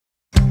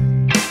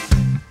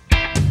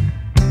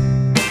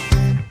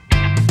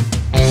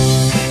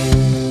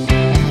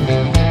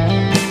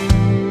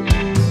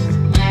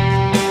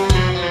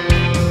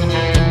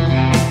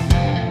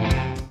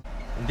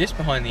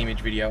behind the image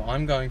video,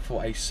 I'm going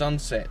for a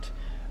sunset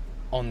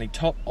on the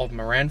top of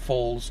Moran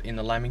Falls in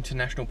the Lamington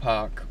National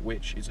Park,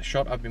 which is a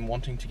shot I've been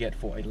wanting to get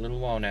for a little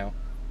while now,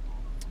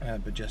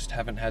 but just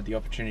haven't had the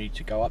opportunity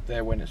to go up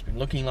there when it's been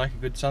looking like a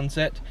good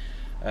sunset,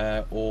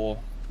 or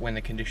when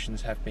the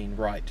conditions have been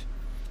right.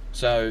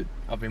 So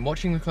I've been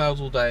watching the clouds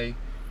all day.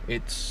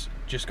 It's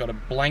just got a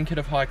blanket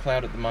of high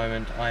cloud at the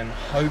moment. I'm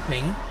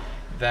hoping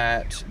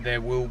that there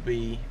will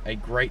be a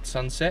great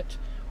sunset.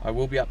 I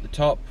will be up the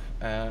top,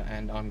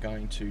 and I'm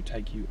going to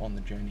take you on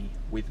the journey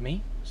with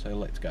me, so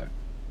let's go.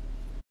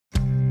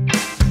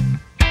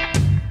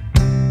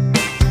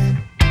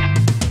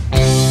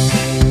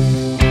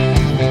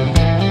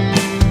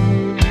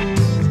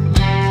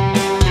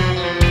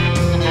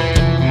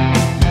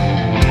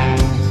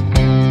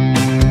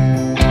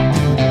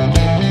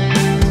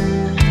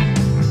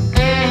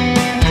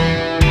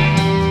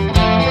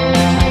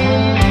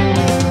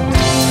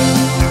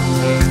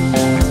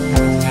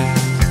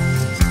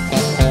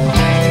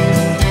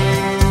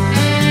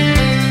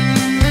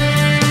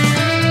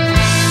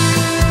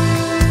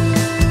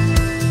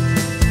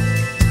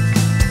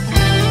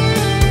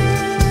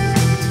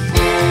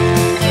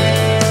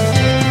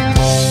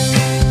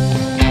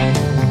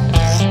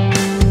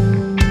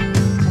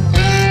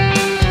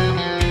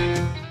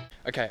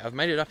 Okay, I've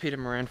made it up here to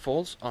Moran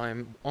Falls.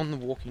 I'm on the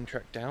walking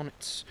track down.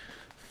 It's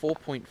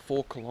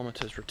 4.4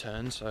 kilometers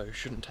return, so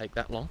shouldn't take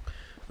that long,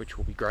 which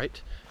will be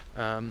great.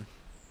 From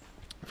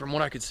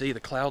what I could see, the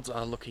clouds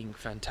are looking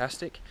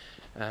fantastic,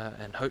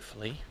 and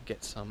hopefully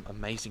get some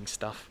amazing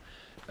stuff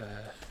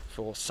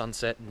for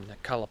sunset, and the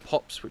colour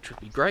pops, which would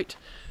be great,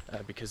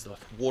 because the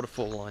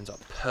waterfall lines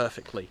up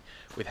perfectly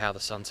with how the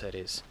sunset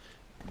is,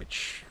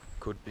 which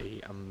could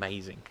be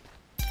amazing.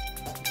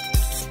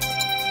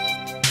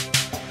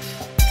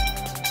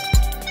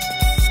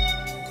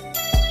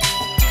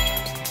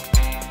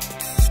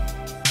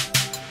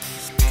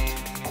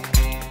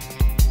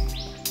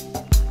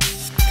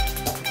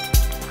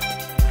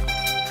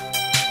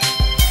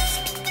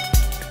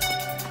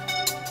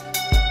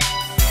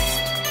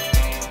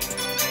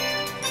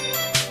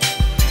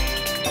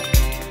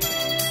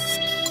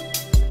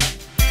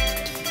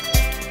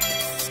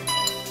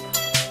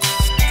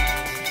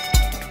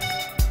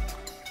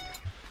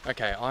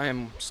 Okay, I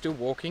am still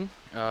walking.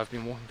 I've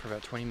been walking for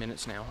about 20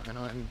 minutes now, and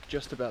I'm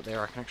just about there.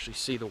 I can actually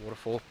see the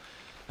waterfall,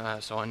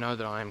 so I know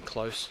that I am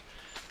close.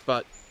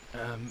 But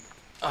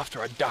after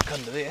I duck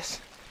under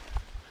this...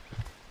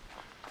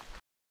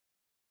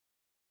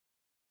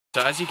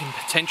 So as you can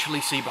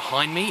potentially see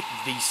behind me,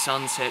 the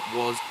sunset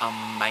was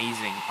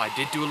amazing. I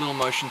did do a little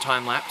motion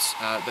time lapse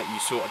that you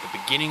saw at the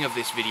beginning of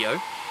this video.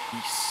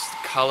 The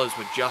colours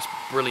were just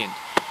brilliant.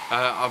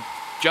 I've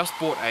just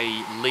bought a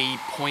Lee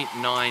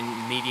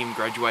 0.9 medium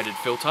graduated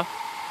filter,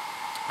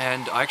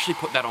 and I actually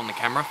put that on the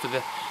camera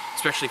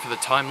especially for the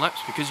time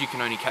lapse, because you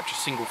can only capture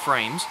single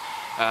frames.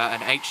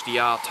 An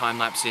HDR time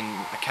lapse in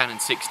a Canon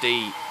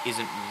 6D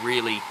isn't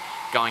really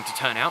going to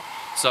turn out.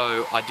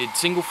 So I did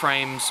single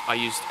frames. I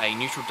used a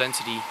neutral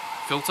density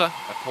filter,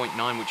 a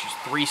 0.9, which is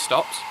 3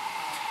 stops,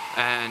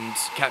 and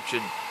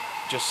captured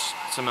just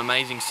some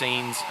amazing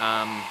scenes.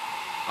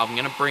 I'm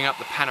going to bring up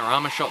the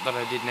panorama shot that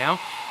I did now.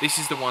 This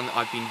is the one that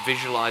I've been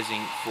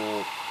visualizing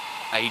for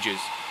ages.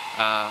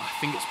 I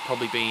think it's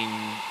probably been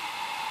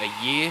a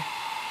year.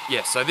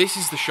 Yeah, so this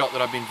is the shot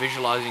that I've been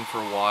visualizing for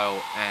a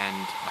while,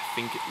 and I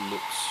think it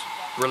looks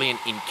brilliant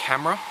in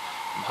camera.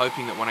 I'm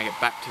hoping that when I get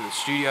back to the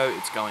studio,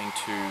 it's going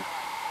to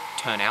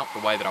turn out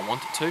the way that I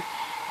want it to.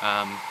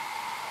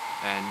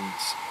 And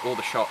all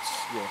the shots,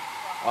 yeah.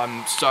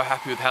 I'm so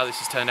happy with how this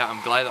has turned out.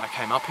 I'm glad that I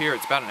came up here.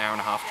 It's about an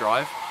hour-and-a-half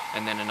drive,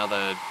 and then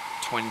another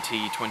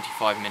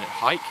 20-25 minute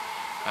hike.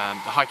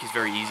 The hike is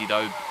very easy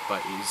though,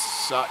 but it is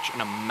such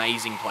an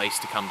amazing place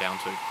to come down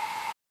to.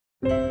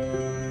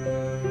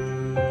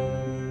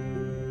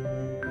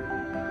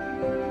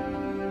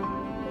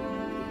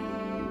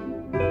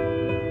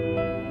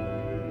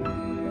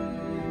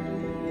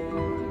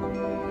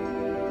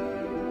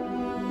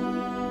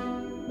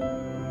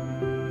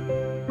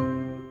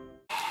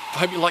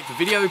 I hope you liked the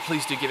video.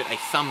 Please do give it a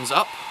thumbs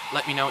up.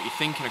 Let me know what you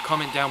think in a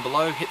comment down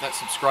below. Hit that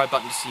subscribe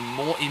button to see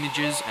more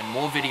images and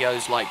more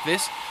videos like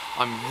this.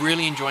 I'm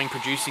really enjoying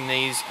producing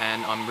these,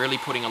 and I'm really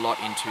putting a lot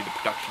into the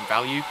production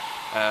value.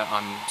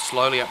 I'm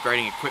slowly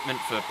upgrading equipment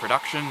for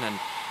production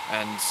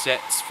and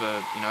sets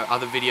for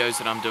other videos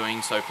that I'm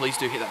doing. So please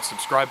do hit that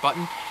subscribe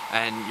button,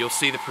 and you'll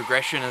see the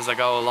progression as I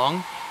go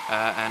along.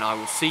 And I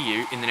will see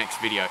you in the next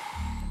video.